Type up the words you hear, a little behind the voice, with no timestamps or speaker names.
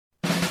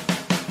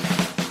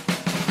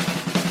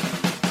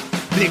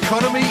The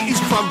economy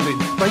is crumbling,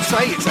 they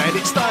say it's had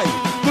its day.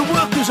 The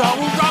workers are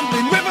all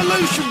rumbling,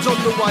 revolution's on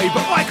the way.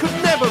 But I could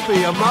never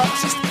be a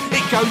Marxist,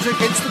 it goes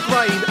against the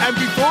grain. And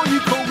before you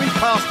call me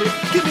past it,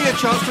 give me a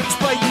chance to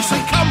explain. You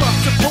see, come up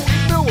to Port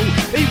Newell,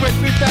 he went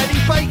with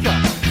Danny Baker,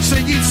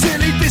 singing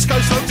silly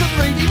disco songs and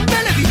reading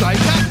Melody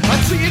Maker.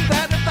 I'm seeing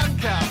down at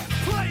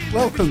Dunkirk.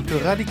 Welcome to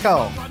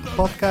Radicaal, a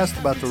podcast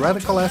about the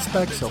radical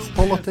aspects of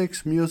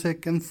politics,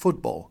 music and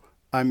football.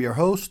 I'm your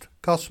host,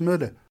 Cas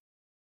Mudde.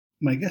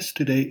 My guest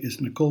today is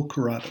Nicole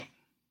Corrado.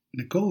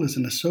 Nicole is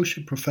an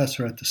associate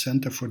professor at the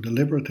Centre for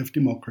Deliberative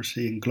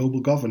Democracy and Global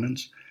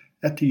Governance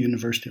at the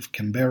University of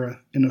Canberra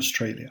in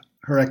Australia.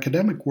 Her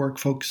academic work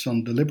focuses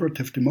on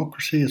deliberative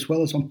democracy as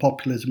well as on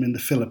populism in the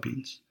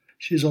Philippines.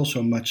 She is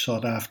also a much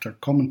sought-after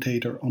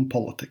commentator on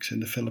politics in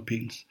the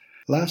Philippines.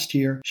 Last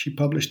year, she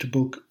published the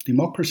book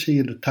Democracy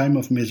in the Time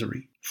of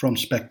Misery, From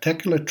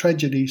Spectacular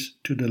Tragedies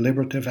to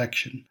Deliberative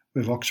Action,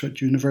 with Oxford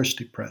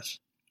University Press.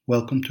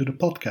 Welcome to the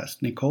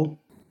podcast, Nicole.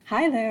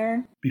 Hi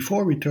there.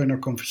 Before we turn our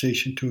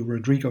conversation to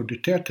Rodrigo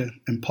Duterte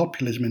and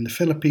populism in the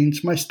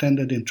Philippines, my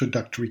standard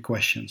introductory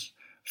questions.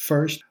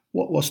 First,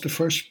 what was the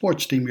first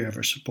sports team you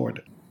ever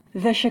supported?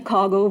 The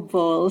Chicago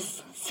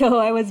Bulls. So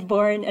I was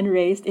born and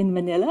raised in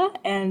Manila,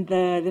 and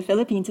the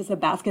Philippines is a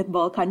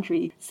basketball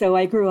country. So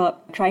I grew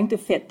up trying to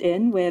fit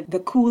in with the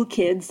cool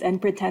kids and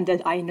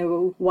pretended I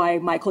know why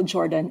Michael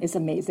Jordan is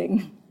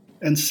amazing.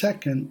 And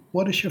second,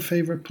 what is your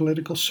favorite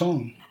political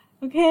song?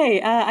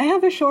 Okay, I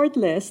have a short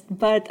list,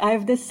 but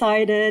I've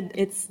decided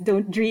it's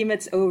Don't Dream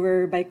It's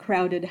Over by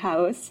Crowded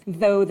House,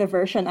 though the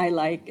version I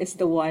like is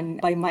the one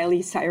by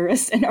Miley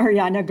Cyrus and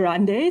Ariana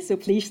Grande, so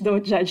please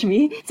don't judge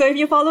me. So if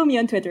you follow me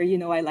on Twitter, you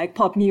know I like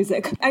pop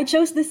music. I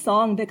chose this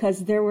song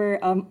because there were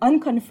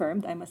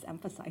unconfirmed, I must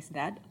emphasize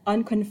that,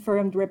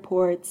 unconfirmed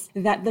reports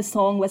that the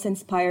song was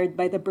inspired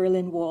by the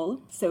Berlin Wall.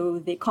 So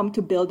they come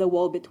to build a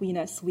wall between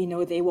us, we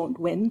know they won't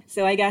win.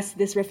 So I guess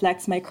this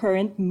reflects my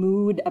current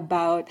mood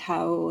about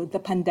how the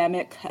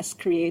pandemic has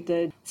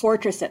created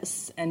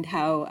fortresses and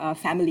how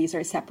families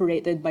are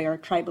separated by our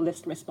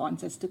tribalist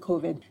responses to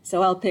COVID.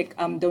 So I'll pick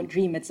Don't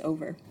Dream It's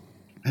Over.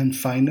 And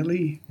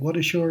finally, what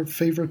is your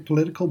favorite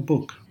political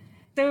book?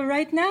 So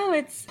right now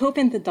it's Hope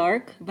in the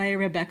Dark by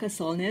Rebecca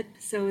Solnit.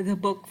 So the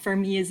book for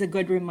me is a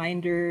good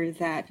reminder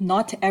that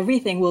not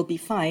everything will be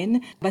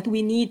fine, but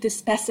we need to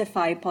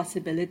specify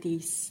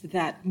possibilities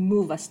that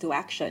move us to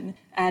action.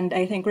 And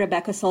I think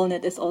Rebecca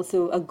Solnit is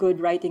also a good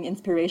writing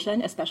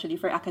inspiration, especially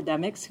for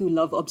academics who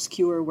love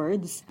obscure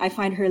words. I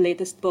find her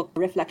latest book,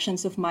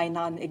 Reflections of My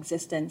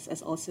Non-Existence,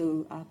 as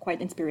also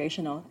quite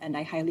inspirational, and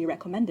I highly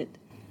recommend it.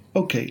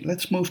 Okay,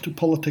 let's move to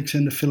politics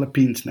in the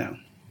Philippines now.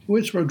 Who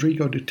is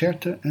Rodrigo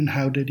Duterte and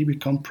how did he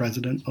become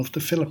president of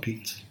the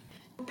Philippines?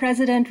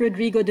 President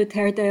Rodrigo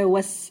Duterte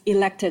was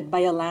elected by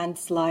a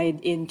landslide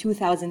in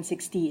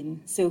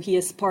 2016. So he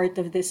is part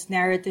of this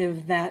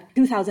narrative that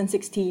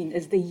 2016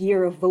 is the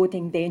year of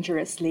voting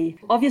dangerously.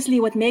 Obviously,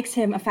 what makes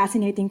him a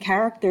fascinating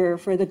character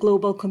for the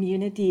global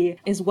community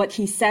is what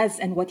he says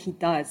and what he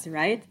does,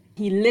 right?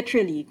 He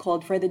literally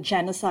called for the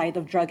genocide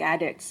of drug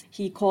addicts.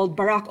 He called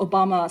Barack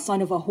Obama a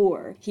son of a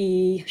whore.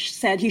 He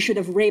said he should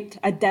have raped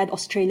a dead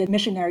Australian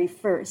missionary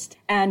first.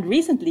 And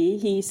recently,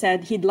 he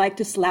said he'd like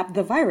to slap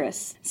the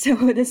virus. So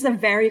this is a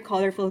very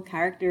colorful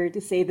character, to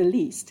say the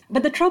least.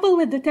 But the trouble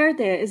with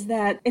Duterte is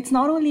that it's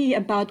not only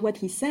about what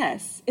he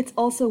says, it's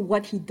also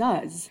what he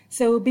does.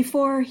 So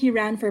before he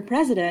ran for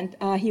president,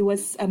 he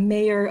was a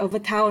mayor of a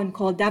town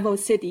called Davao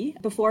City.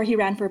 Before he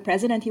ran for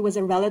president, he was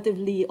a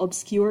relatively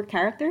obscure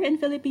character in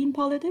Philippine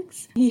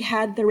politics. He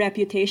had the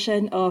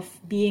reputation of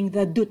being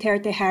the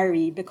Duterte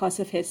Harry because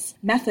of his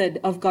method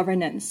of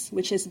governance,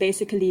 which is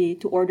basically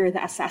to order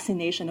the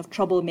assassination of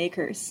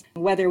troublemakers,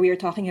 whether we are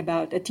talking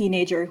about a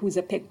teenager who's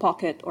a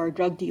pickpocket or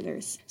drug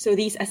dealers. So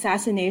these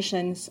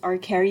assassinations are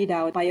carried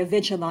out by a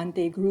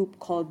vigilante group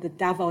called the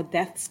Davao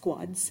Death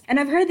Squads. And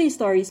I've heard these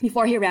stories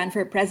before he ran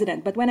for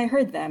president, but when I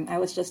heard them, I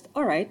was just,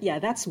 all right, yeah,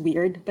 that's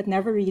weird, but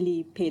never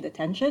really paid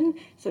attention.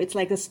 So it's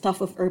like the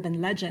stuff of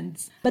urban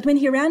legends. But when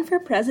he ran for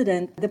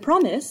president, the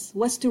promise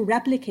was to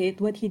replicate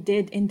what he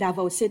did in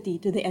Davao City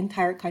to the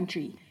entire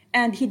country.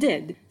 And he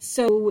did.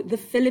 So the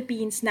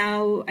Philippines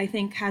now, I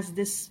think, has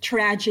this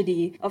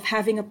tragedy of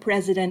having a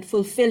president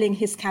fulfilling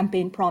his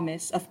campaign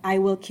promise of I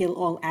will kill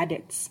all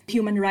addicts.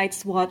 Human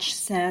Rights Watch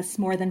says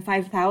more than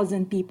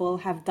 5,000 people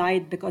have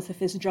died because of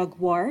his drug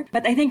war.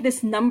 But I think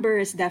this number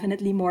is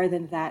definitely more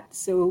than that.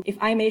 So if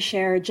I may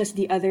share, just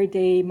the other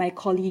day, my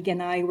colleague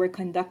and I were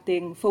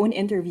conducting phone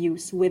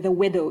interviews with the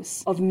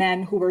widows of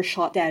men who were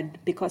shot dead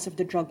because of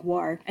the drug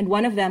war. And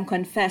one of them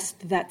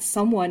confessed that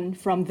someone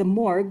from the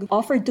morgue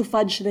offered to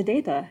fudge the the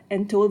data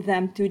and told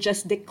them to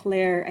just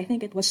declare, I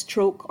think it was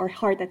stroke or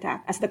heart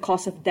attack, as the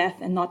cause of death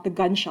and not the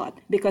gunshot,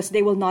 because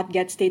they will not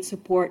get state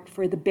support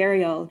for the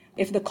burial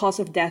if the cause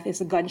of death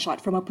is a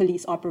gunshot from a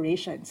police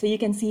operation. So you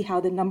can see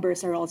how the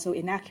numbers are also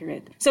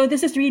inaccurate. So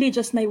this is really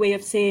just my way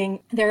of saying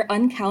there are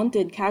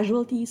uncounted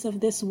casualties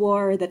of this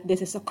war, that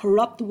this is a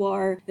corrupt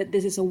war, that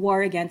this is a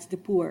war against the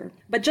poor.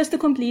 But just to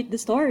complete the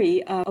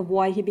story of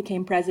why he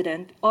became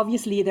president,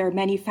 obviously there are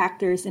many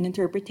factors and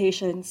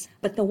interpretations,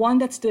 but the one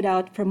that stood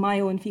out from my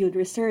own field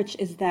research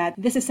is that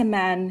this is a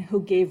man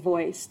who gave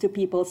voice to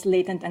people's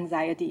latent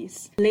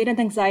anxieties. Latent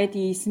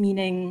anxieties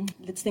meaning,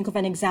 let's think of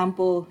an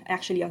example,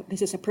 actually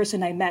this is a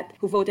person I met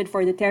who voted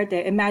for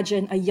Duterte.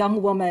 Imagine a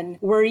young woman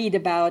worried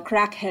about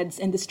crackheads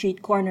in the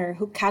street corner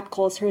who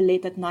catcalls her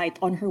late at night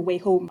on her way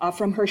home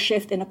from her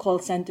shift in a call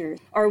center.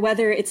 Or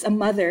whether it's a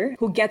mother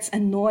who gets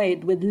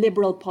annoyed with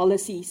liberal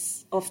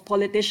policies of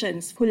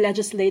politicians who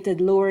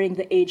legislated lowering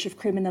the age of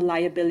criminal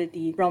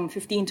liability from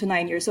 15 to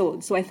 9 years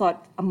old. So I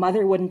thought a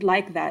mother wouldn't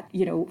like that.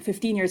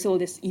 15 years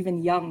old is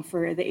even young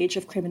for the age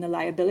of criminal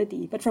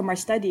liability. But from our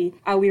study,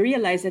 we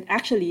realized that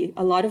actually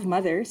a lot of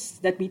mothers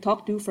that we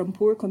talked to from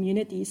poor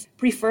communities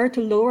prefer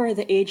to lower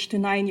the age to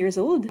 9 years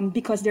old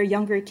because their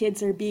younger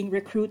kids are being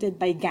recruited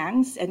by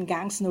gangs, and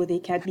gangs know they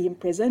can't be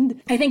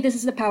imprisoned. I think this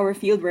is the power of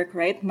fieldwork,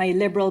 right? My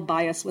liberal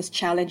bias was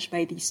challenged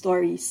by these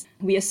stories.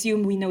 We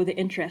assume we know the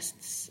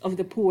interests of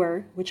the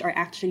poor, which are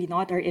actually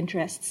not our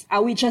interests.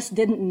 We just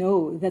didn't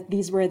know that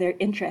these were their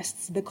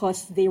interests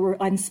because they were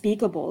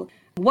unspeakable.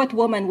 What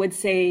woman would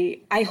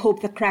say, I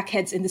hope the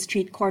crackheads in the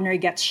street corner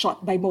get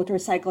shot by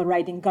motorcycle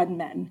riding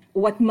gunmen?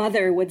 What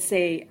mother would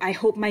say, I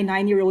hope my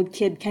 9-year-old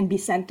kid can be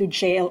sent to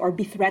jail or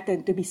be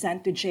threatened to be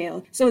sent to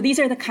jail? So these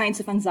are the kinds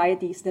of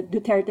anxieties that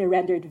Duterte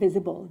rendered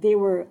visible. They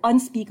were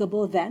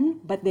unspeakable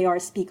then, but they are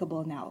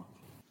speakable now.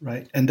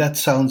 Right. And that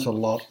sounds a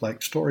lot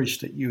like stories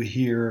that you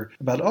hear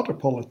about other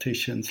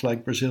politicians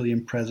like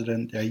Brazilian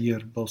President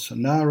Jair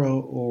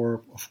Bolsonaro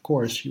or, of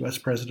course, US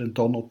President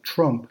Donald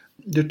Trump.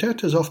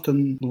 Duterte is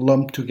often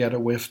lumped together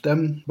with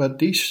them, but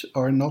these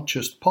are not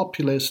just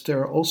populist,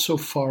 they're also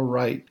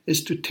far-right.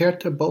 Is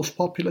Duterte both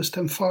populist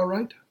and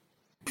far-right?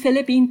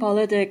 Philippine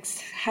politics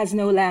has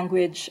no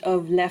language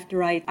of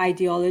left-right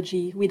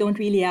ideology. We don't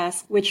really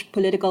ask which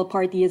political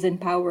party is in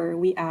power.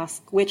 We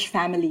ask which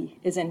family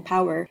is in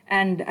power.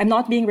 And I'm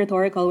not being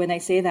rhetorical when I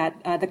say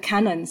that. The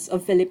canons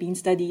of Philippine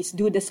studies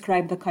do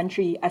describe the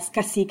country as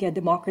cacique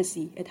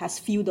democracy. It has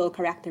feudal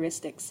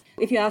characteristics.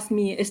 If you ask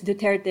me, is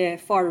Duterte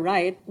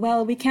far-right?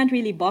 Well, we can't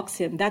really box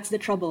him. That's the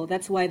trouble.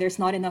 That's why there's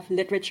not enough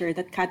literature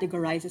that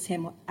categorizes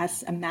him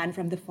as a man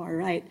from the far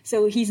right.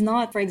 So he's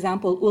not, for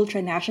example,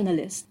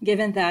 ultra-nationalist,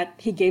 given that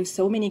he gave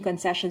so many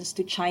concessions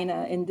to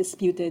China in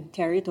disputed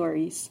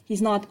territories.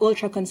 He's not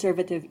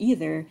ultra-conservative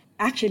either.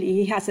 Actually,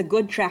 he has a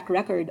good track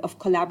record of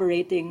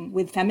collaborating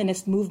with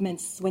feminist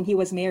movements when he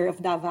was mayor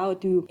of Davao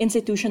to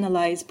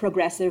institutionalize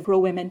progressive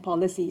pro-women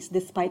policies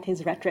despite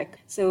his rhetoric.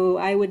 So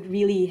I would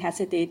really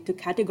hesitate to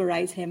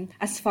categorize him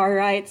as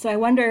far-right. So I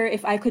wonder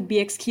if I could be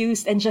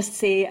excused and just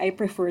say I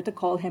prefer to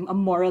call him a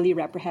morally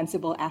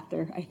reprehensible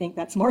actor. I think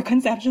that's more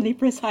conceptually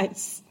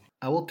precise.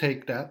 I will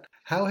take that.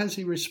 How has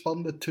he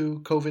responded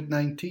to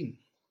COVID-19?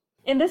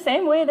 In the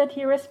same way that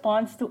he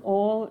responds to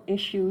all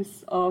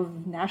issues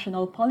of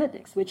national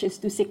politics, which is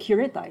to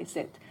securitize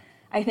it.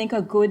 I think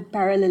a good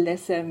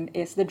parallelism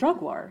is the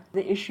drug war.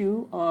 The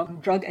issue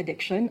of drug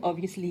addiction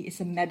obviously is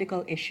a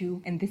medical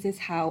issue, and this is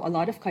how a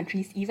lot of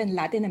countries, even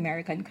Latin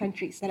American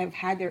countries that have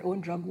had their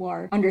own drug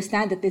war,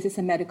 understand that this is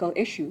a medical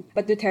issue.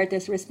 But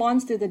Duterte's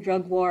response to the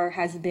drug war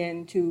has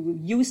been to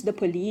use the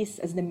police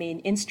as the main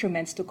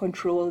instruments to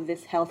control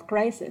this health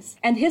crisis.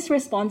 And his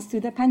response to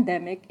the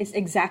pandemic is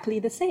exactly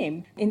the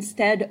same.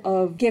 Instead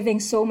of giving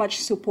so much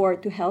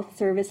support to health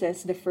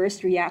services, the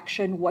first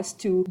reaction was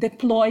to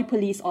deploy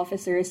police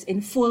officers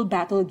in full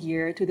battle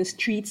gear to the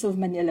streets of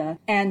Manila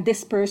and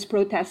disperse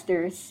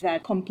protesters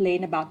that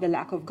complain about the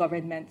lack of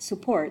government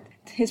support.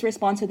 His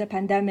response to the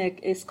pandemic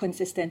is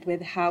consistent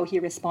with how he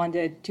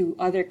responded to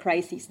other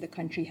crises the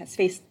country has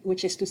faced,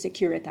 which is to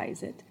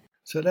securitize it.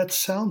 So that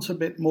sounds a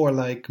bit more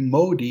like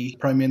Modi,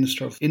 Prime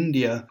Minister of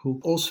India,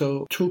 who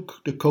also took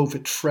the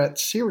COVID threat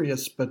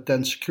serious, but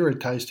then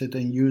securitized it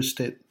and used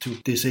it to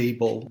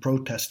disable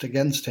protest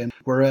against him.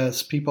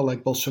 Whereas people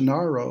like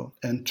Bolsonaro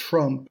and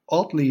Trump,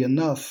 oddly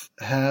enough,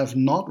 have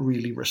not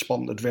really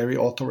responded very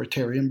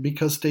authoritarian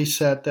because they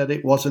said that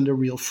it wasn't a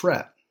real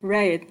threat.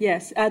 Right,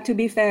 yes. To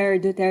be fair,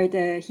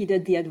 Duterte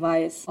heeded the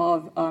advice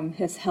of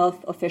his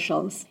health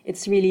officials.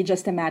 It's really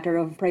just a matter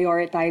of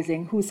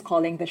prioritizing who's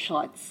calling the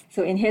shots.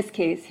 So in his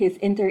case, his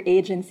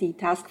interagency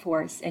task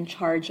force in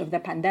charge of the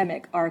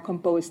pandemic are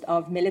composed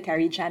of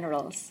military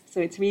generals. So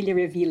it's really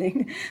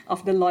revealing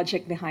of the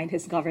logic behind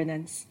his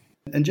governance.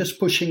 And just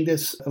pushing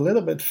this a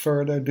little bit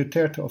further,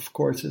 Duterte, of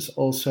course, is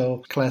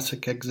also a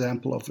classic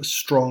example of a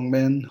strong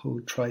man who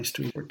tries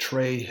to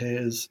portray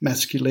his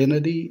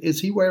masculinity.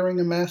 Is he wearing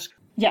a mask?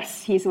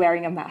 Yes, he's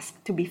wearing a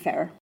mask, to be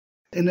fair.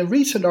 In a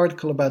recent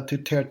article about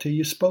Duterte,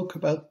 you spoke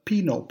about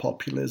penal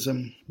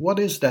populism. What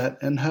is that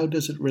and how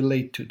does it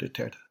relate to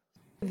Duterte?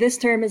 This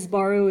term is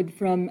borrowed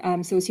from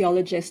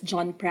sociologist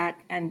John Pratt,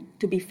 and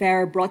to be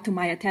fair, brought to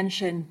my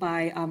attention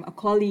by a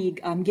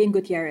colleague, Ging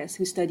Gutierrez,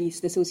 who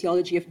studies the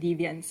sociology of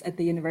deviance at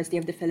the University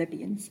of the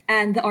Philippines.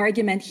 And the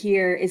argument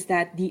here is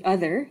that the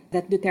other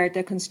that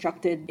Duterte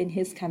constructed in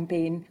his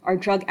campaign are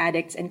drug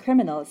addicts and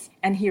criminals,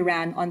 and he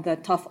ran on the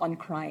tough on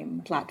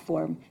crime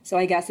platform. So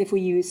I guess if we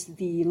use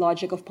the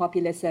logic of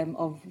populism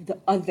of the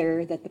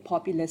other that the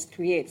populist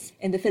creates,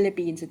 in the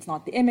Philippines, it's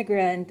not the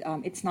immigrant,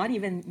 it's not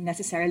even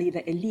necessarily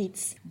the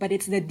elites, but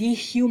it's the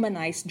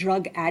dehumanized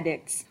drug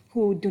addicts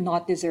who do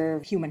not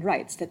deserve human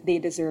rights, that they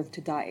deserve to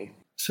die.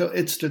 So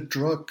it's the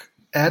drug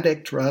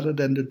addict rather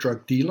than the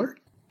drug dealer?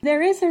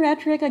 There is a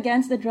rhetoric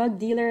against the drug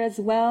dealer as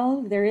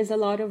well. There is a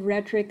lot of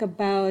rhetoric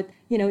about,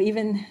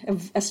 even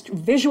a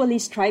visually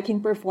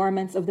striking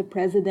performance of the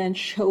president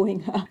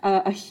showing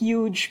a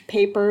huge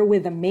paper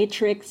with a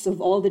matrix of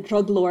all the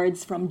drug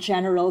lords, from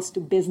generals to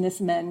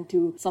businessmen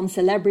to some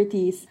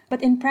celebrities.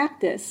 But in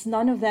practice,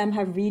 none of them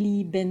have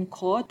really been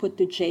caught, put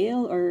to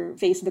jail, or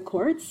faced the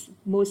courts.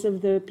 Most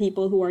of the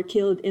people who are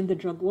killed in the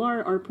drug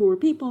war are poor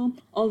people,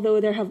 although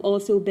there have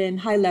also been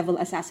high-level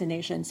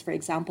assassinations, for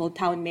example,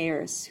 town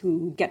mayors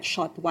who get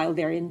shot while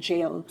they're in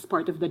jail as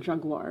part of the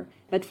drug war.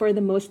 But for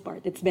the most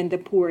part, it's been the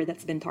poor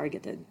that's been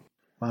targeted.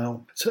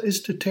 Wow. So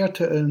is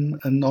Duterte an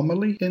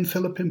anomaly in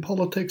Philippine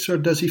politics, or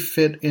does he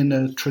fit in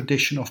a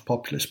tradition of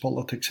populist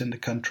politics in the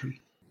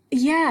country?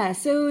 Yeah,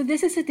 so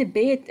this is a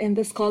debate in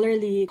the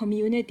scholarly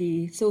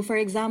community. So, for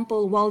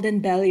example,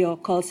 Walden Bello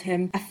calls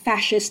him a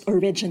fascist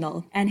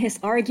original. And his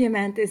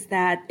argument is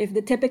that if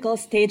the typical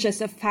stages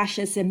of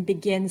fascism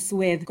begins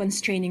with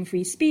constraining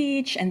free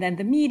speech, and then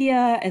the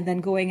media, and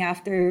then going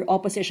after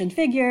opposition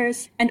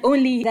figures, and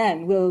only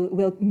then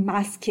will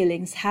mass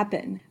killings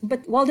happen.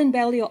 But Walden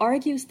Bello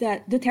argues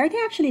that Duterte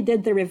actually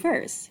did the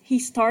reverse. He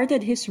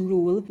started his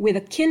rule with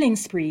a killing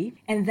spree,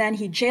 and then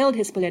he jailed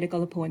his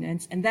political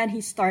opponents, and then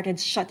he started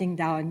shutting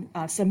down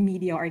some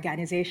media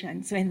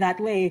organizations. So in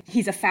that way,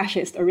 he's a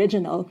fascist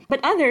original.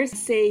 But others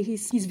say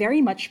he's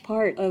very much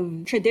part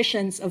of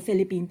traditions of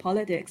Philippine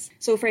politics.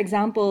 So for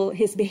example,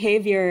 his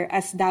behavior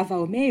as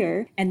Davao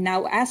mayor and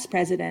now as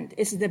president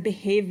is the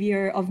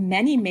behavior of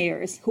many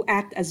mayors who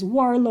act as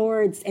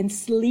warlords and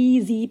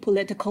sleazy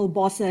political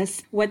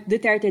bosses. What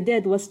Duterte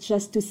did was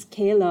just to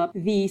scale up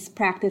these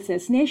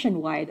practices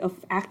nationwide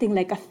of acting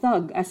like a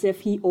thug, as if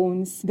he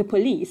owns the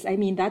police. I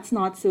mean, that's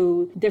not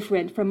so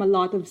different from a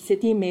lot of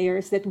city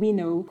mayors that we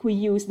know who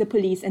use the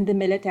police and the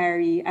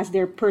military as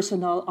their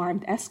personal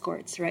armed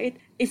escorts, right?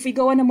 If we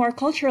go in a more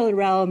cultural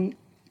realm,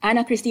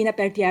 Ana Cristina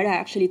Pertierra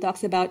actually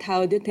talks about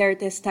how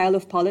Duterte's style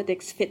of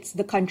politics fits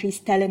the country's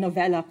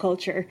telenovela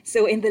culture.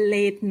 So in the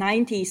late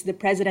 90s, the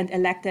president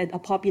elected a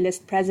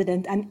populist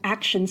president, an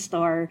action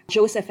star,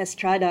 Joseph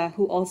Estrada,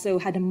 who also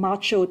had a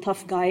macho,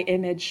 tough guy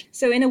image.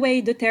 So in a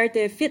way,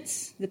 Duterte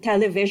fits the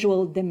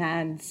televisual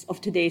demands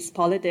of today's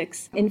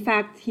politics. In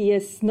fact, he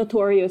is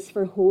notorious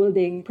for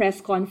holding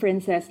press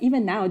conferences.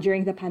 Even now,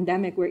 during the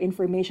pandemic, where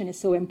information is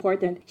so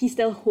important, he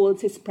still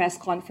holds his press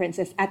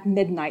conferences at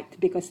midnight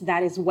because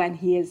that is when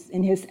he is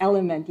in his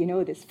element,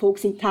 this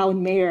folksy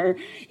town mayor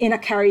in a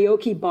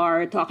karaoke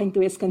bar talking to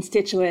his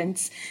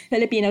constituents.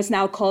 Filipinos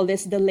now call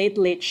this the Late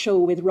Late Show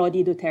with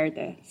Roddy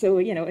Duterte. So,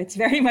 it's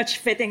very much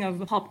fitting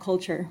of pop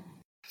culture.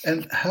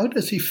 And how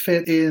does he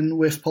fit in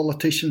with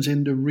politicians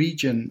in the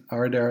region?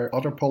 Are there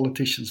other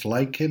politicians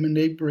like him in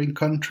neighboring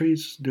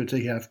countries? Do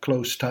they have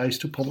close ties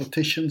to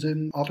politicians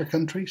in other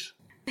countries?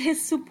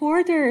 His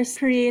supporters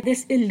create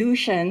this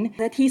illusion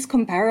that he's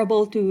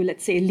comparable to,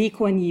 let's say, Lee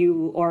Kuan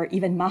Yew or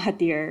even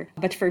Mahathir.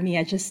 But for me,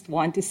 I just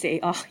want to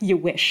say, you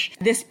wish.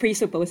 This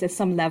presupposes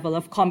some level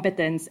of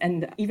competence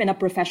and even a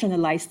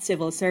professionalized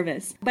civil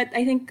service. But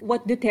I think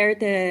what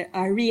Duterte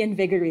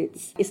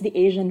reinvigorates is the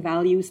Asian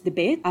values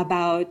debate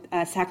about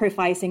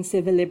sacrificing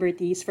civil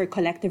liberties for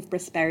collective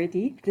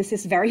prosperity. This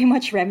is very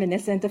much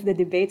reminiscent of the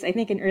debates, I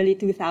think, in early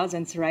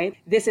 2000s, right?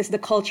 This is the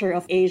culture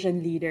of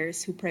Asian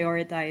leaders who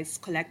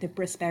prioritize collective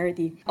prosperity.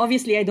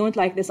 Obviously, I don't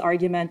like this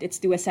argument. It's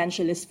too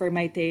essentialist for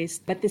my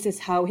taste, but this is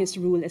how his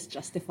rule is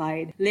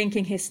justified,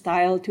 linking his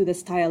style to the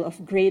style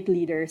of great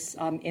leaders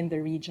in the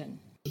region.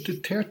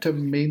 Duterte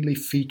mainly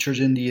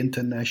features in the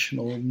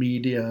international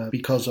media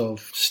because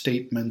of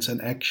statements and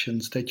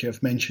actions that you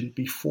have mentioned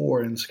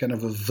before, and it's kind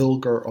of a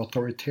vulgar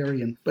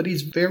authoritarian. But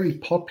he's very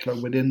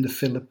popular within the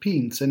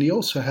Philippines, and he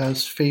also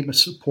has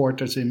famous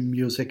supporters in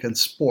music and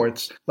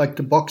sports, like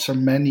the boxer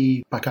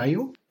Manny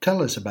Pacquiao.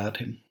 Tell us about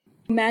him.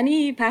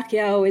 Manny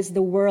Pacquiao is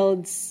the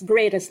world's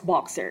greatest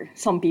boxer,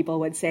 some people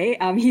would say.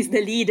 He's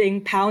the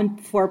leading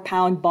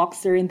pound-for-pound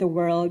boxer in the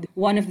world.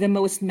 One of the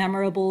most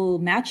memorable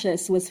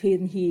matches was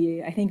when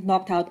he, I think,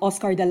 knocked out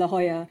Oscar De La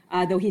Hoya,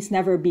 though he's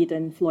never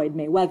beaten Floyd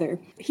Mayweather.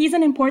 He's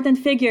an important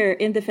figure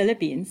in the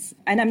Philippines,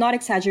 and I'm not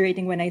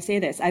exaggerating when I say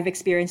this. I've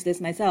experienced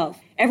this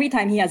myself. every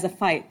time he has a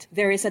fight,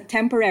 there is a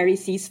temporary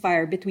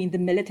ceasefire between the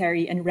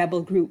military and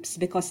rebel groups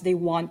because they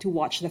want to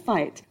watch the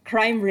fight.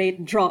 Crime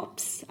rate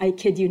drops, I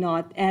kid you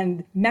not,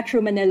 and Metro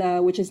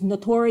Manila, which is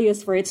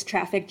notorious for its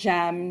traffic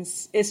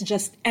jams, is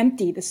just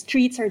empty. The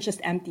streets are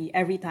just empty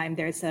every time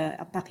there's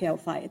a Pacquiao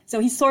fight. So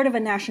he's sort of a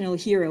national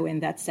hero in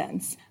that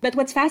sense. But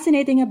what's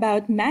fascinating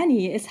about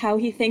Manny is how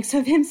he thinks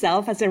of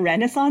himself as a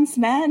Renaissance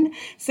man.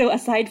 So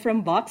aside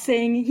from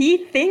boxing, he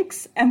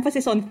thinks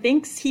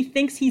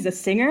he's a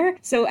singer.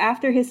 So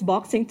after his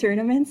boxing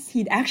tournaments,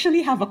 he'd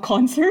actually have a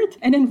concert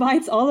and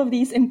invites all of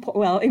these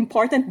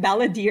important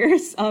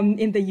balladeers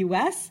in the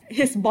US.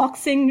 His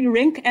boxing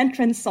rink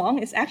entrance song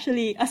is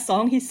actually a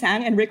song he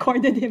sang and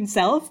recorded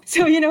himself.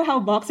 So you know how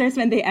boxers,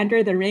 when they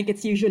enter the rink,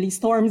 it's usually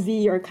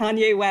Stormzy or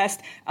Kanye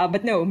West.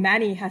 But no,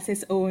 Manny has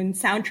his own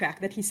soundtrack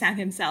that he sang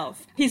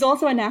himself. He's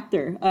also an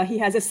actor. He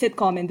has a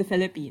sitcom in the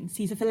Philippines.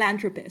 He's a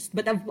philanthropist.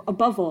 But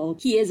above all,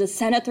 he is a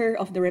senator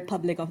of the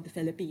Republic of the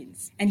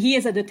Philippines. And he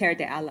is a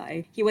Duterte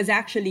ally. He was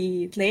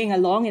actually playing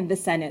along in the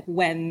Senate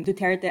when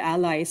Duterte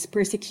allies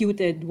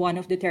persecuted one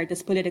of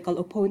Duterte's political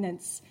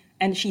opponents,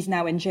 and she's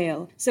now in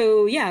jail.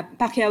 So yeah,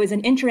 Pacquiao is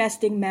an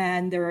interesting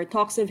man. There are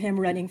talks of him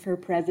running for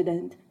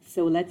president.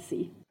 So let's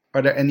see.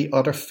 Are there any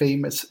other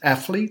famous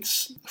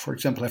athletes, for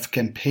example, have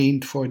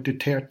campaigned for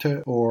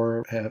Duterte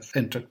or have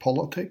entered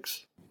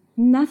politics?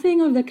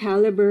 Nothing of the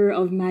caliber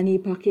of Manny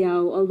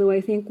Pacquiao, although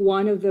I think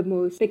one of the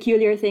most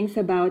peculiar things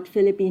about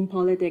Philippine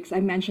politics, I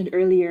mentioned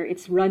earlier,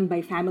 it's run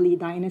by family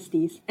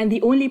dynasties. And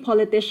the only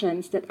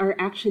politicians that are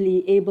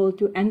actually able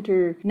to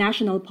enter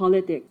national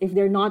politics, if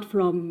they're not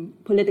from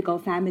political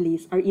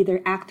families, are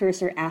either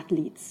actors or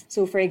athletes.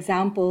 So for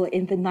example,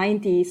 in the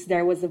 90s,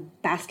 there was a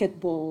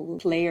basketball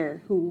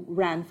player who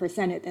ran for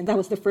Senate, and that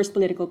was the first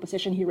political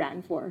position he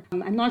ran for.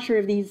 I'm not sure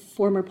if these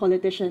former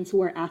politicians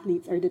who are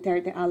athletes are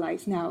Duterte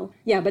allies now.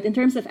 Yeah, but in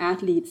terms of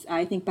athletes,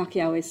 I think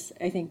Pacquiao is,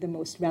 the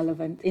most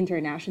relevant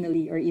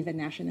internationally or even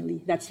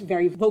nationally. That's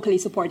very vocally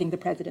supporting the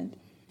president.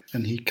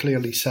 And he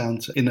clearly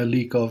sounds in a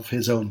league of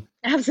his own.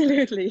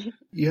 Absolutely.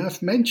 You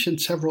have mentioned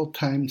several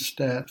times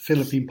that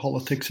Philippine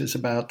politics is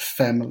about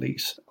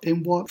families.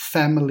 In what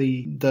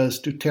family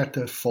does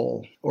Duterte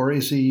fall? Or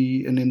is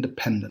he an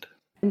independent?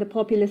 In the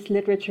populism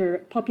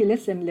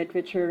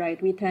literature,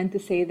 right, we tend to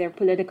say they're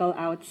political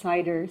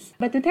outsiders.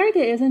 But Duterte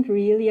isn't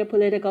really a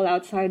political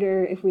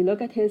outsider. If we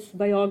look at his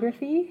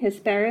biography, his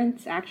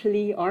parents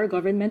actually are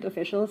government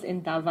officials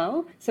in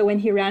Davao. So when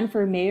he ran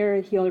for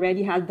mayor, he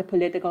already had the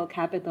political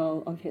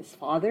capital of his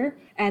father.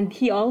 And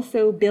he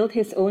also built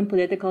his own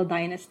political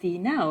dynasty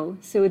now.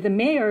 So the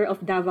mayor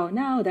of Davao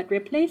now that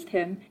replaced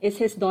him is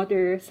his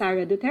daughter,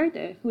 Sara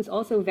Duterte, who's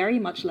also very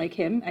much like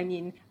him. I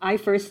mean, I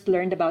first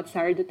learned about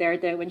Sara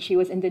Duterte when she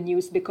was in the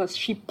news because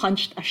she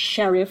punched a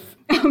sheriff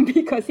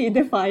because he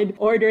defied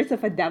orders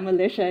of a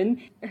demolition.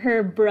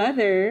 Her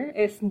brother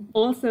is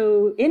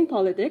also in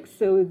politics,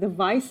 so the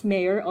vice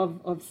mayor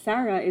of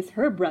Sara is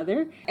her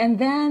brother. And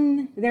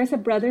then there's a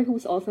brother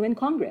who's also in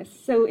Congress.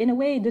 So in a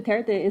way,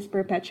 Duterte is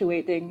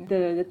perpetuating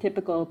the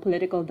typical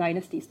political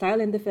dynasty style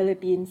in the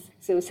Philippines.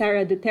 So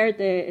Sara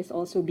Duterte is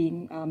also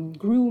being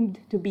groomed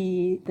to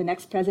be the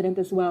next president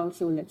as well.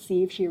 So let's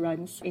see if she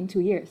runs in 2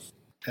 years.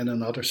 And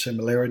another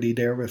similarity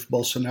there with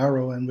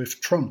Bolsonaro and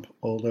with Trump,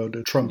 although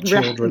the Trump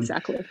children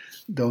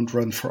don't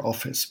run for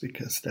office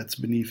because that's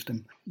beneath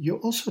them. You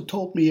also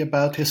told me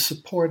about his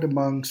support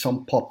among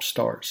some pop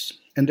stars.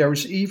 And there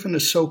is even a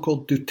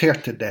so-called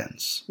Duterte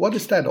dance. What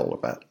is that all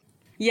about?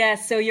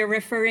 Yes, so you're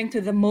referring to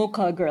the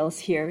Mocha girls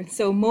here.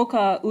 So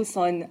Mocha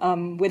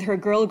Uson, with her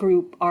girl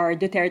group, are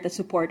Duterte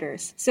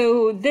supporters.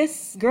 So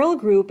this girl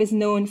group is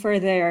known for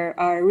their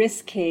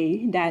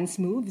risque dance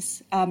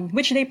moves,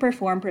 which they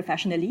perform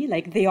professionally.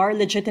 Like they are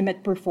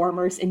legitimate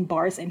performers in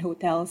bars and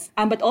hotels,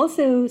 but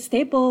also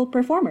staple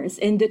performers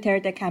in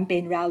Duterte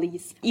campaign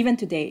rallies, even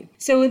today.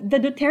 So the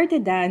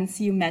Duterte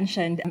dance you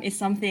mentioned is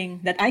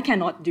something that I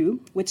cannot do,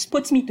 which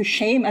puts me to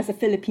shame as a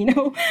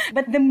Filipino.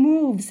 But the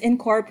moves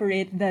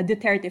incorporate the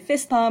Duterte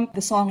fist pump,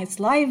 the song is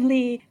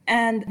lively,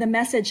 and the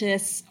message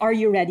is, are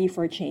you ready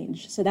for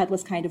change? So that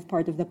was kind of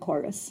part of the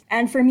chorus.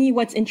 And for me,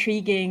 what's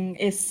intriguing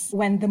is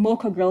when the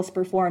Mocha girls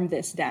perform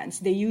this dance,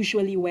 they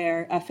usually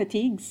wear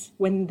fatigues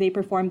when they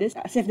perform this,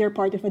 as if they're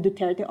part of a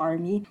Duterte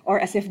army or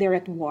as if they're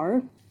at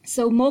war.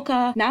 So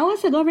Mocha now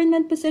has a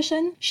government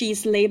position.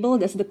 She's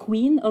labeled as the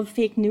queen of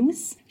fake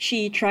news.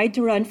 She tried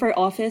to run for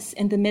office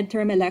in the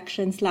midterm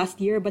elections last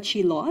year, but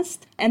she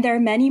lost. And there are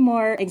many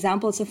more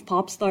examples of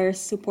pop stars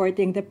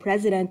supporting the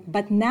president.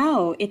 But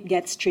now it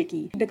gets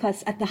tricky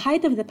because at the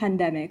height of the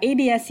pandemic,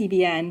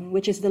 ABS-CBN,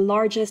 which is the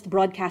largest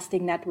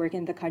broadcasting network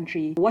in the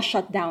country, was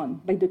shut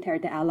down by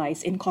Duterte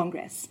allies in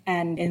Congress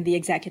and in the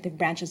executive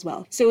branch as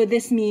well. So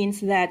this means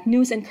that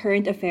news and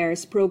current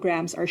affairs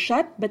programs are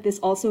shut, but this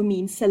also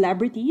means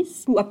celebrities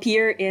who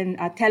appear in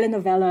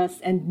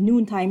telenovelas and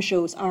noontime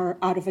shows are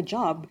out of a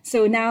job.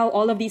 So now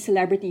all of these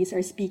celebrities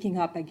are speaking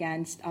up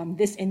against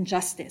this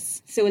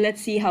injustice. So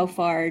let's see how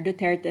far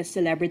Duterte's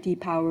celebrity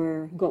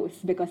power goes,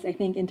 because I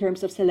think in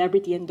terms of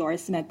celebrity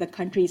endorsement, the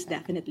country is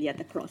definitely at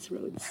the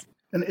crossroads.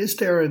 And is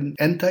there an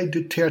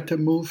anti-Duterte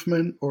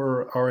movement,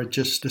 or are it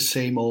just the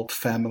same old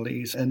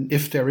families? And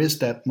if there is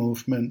that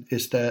movement,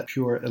 is that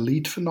pure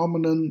elite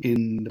phenomenon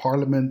in the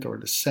parliament or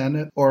the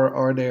Senate, or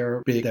are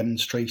there big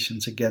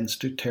demonstrations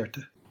against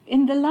Duterte?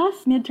 In the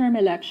last midterm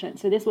election,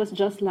 so this was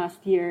just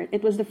last year,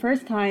 it was the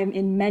first time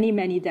in many,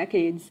 many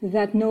decades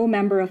that no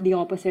member of the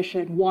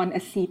opposition won a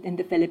seat in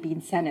the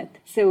Philippine Senate.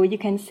 So you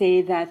can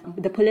say that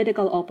the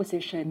political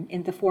opposition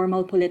in the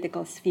formal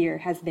political sphere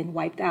has been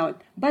wiped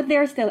out. But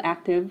they're still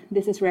active.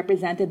 This is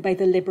represented by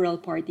the Liberal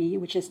Party,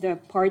 which is the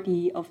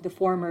party of the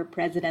former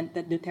president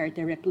that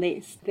Duterte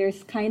replaced.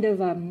 There's kind of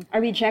a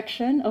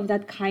rejection of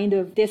that kind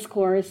of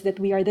discourse that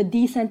we are the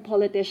decent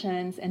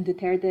politicians and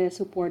Duterte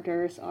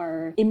supporters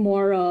are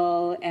immoral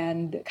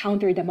and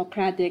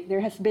counter-democratic.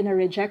 There has been a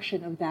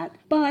rejection of that.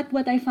 But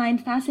what I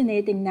find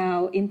fascinating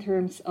now in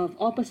terms of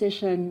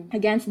opposition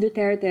against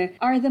Duterte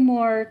are the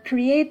more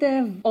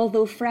creative,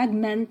 although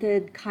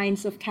fragmented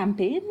kinds of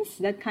campaigns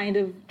that kind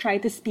of try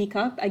to speak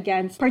up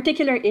against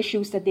particular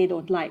issues that they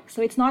don't like.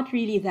 So it's not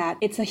really that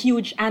it's a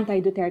huge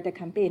anti-Duterte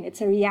campaign.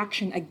 It's a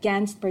reaction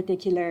against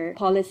particular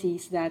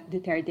policies that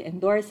Duterte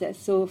endorses.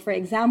 So for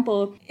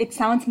example, it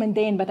sounds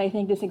mundane, but I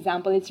think this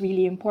example is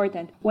really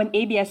important. When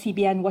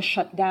ABS-CBN was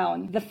shut down,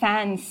 the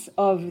fans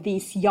of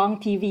these young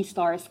TV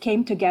stars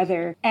came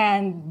together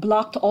and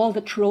blocked all the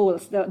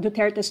trolls, the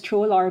Duterte's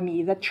troll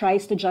army that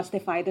tries to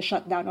justify the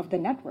shutdown of the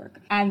network.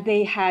 And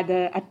they had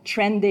a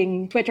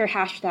trending Twitter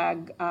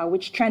hashtag,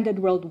 which trended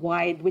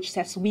worldwide, which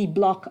says, "We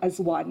block as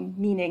one,"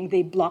 meaning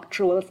they block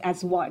trolls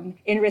as one,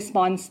 in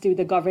response to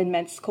the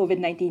government's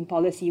COVID-19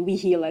 policy, "We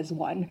heal as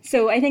one."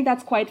 So I think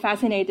that's quite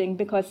fascinating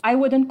because I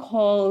wouldn't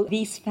call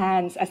these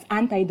fans as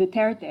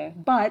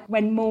anti-Duterte, but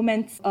when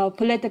moments of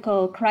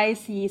political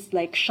crisis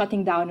like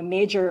shutting down a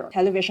major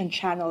television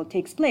channel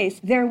takes place,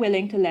 they're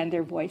willing to lend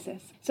their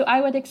voices. So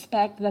I would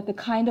expect that the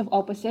kind of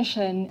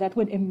opposition that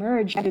would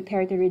emerge at the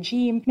Duterte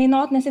regime may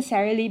not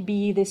necessarily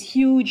be this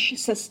huge,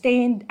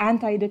 sustained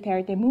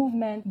anti-Duterte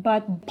movement,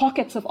 but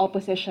pockets of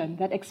opposition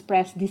that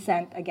express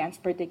dissent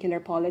against particular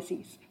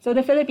policies. So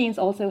the Philippines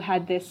also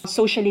had this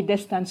socially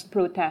distanced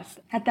protest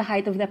at the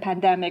height of the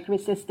pandemic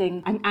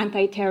resisting an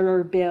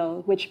anti-terror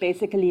bill, which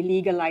basically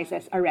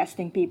legalizes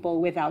arresting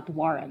people without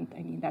warrant.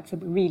 I mean, that's a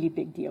really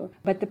big deal.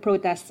 But the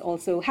protests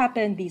also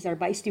happened. These are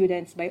by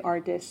students, by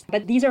artists.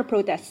 But these are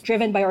protests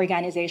driven by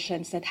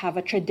organizations that have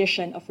a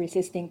tradition of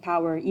resisting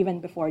power even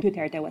before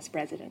Duterte was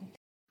president.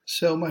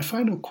 So my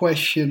final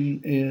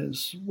question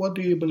is, what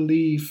do you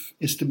believe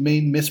is the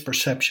main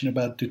misperception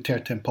about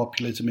Duterte and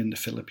populism in the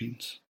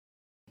Philippines?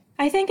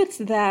 I think it's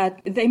that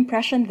the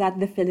impression that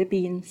the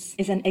Philippines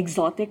is an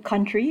exotic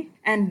country.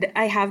 And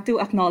I have to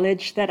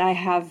acknowledge that I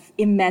have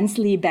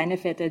immensely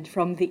benefited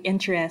from the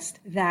interest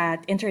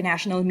that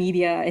international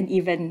media and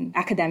even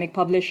academic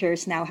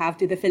publishers now have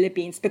to the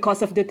Philippines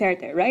because of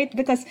Duterte, right?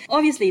 Because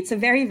obviously it's a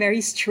very, very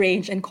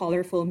strange and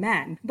colorful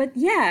man. But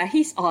yeah,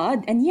 he's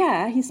odd and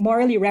yeah, he's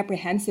morally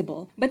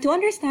reprehensible. But to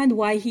understand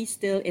why he's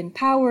still in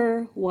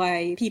power,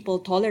 why people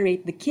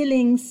tolerate the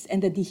killings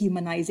and the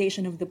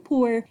dehumanization of the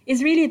poor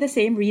is really the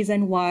same reason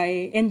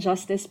why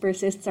injustice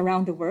persists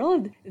around the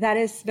world. That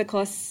is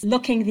because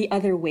looking the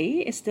other way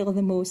is still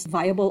the most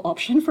viable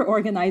option for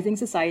organizing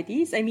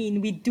societies. I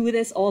mean, we do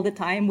this all the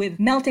time with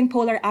melting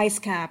polar ice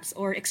caps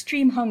or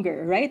extreme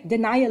hunger, right?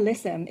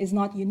 Denialism is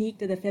not unique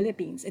to the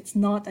Philippines. It's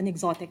not an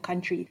exotic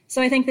country.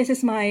 So I think this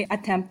is my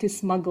attempt to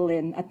smuggle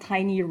in a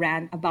tiny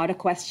rant about a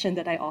question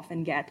that I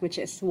often get, which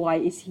is, why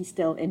is he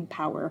still in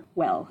power?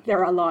 Well, there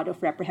are a lot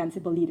of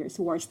reprehensible leaders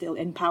who are still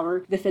in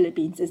power. The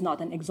Philippines is not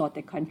an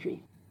exotic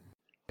country.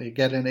 You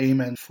get an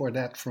amen for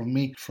that from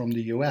me, from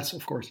the US,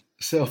 of course.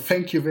 So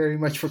thank you very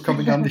much for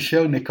coming on the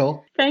show,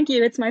 Nicole. Thank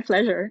you. It's my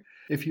pleasure.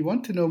 If you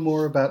want to know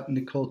more about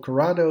Nicole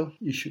Corrado,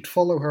 you should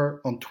follow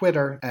her on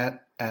Twitter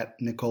at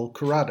Nicole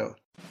Corrado.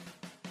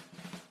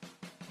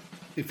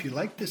 If you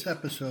like this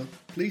episode,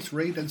 please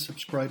rate and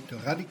subscribe to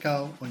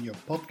Radicaal on your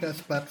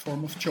podcast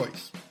platform of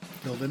choice.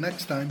 Till the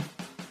next time.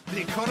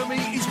 The economy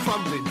is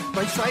crumbling.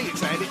 They say it's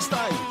had its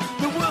day.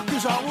 The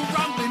workers are all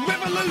rumbling.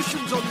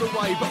 Revolution's on the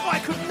way, but I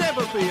could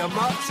never be a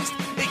Marxist.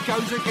 It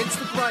goes against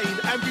the grain,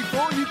 and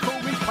before you call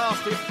me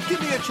past it,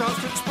 give me a chance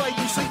to explain.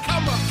 You see,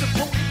 come up to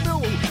Port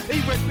Millwall. He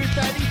went with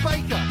Danny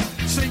Baker.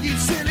 Singing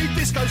silly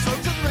disco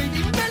songs and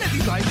reading Melody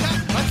Maker.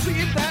 I see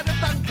him down at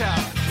Dunkow,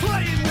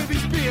 playing with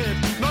his beard.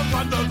 No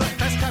wonder that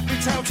that's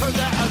Capital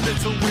turned out a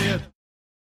little weird.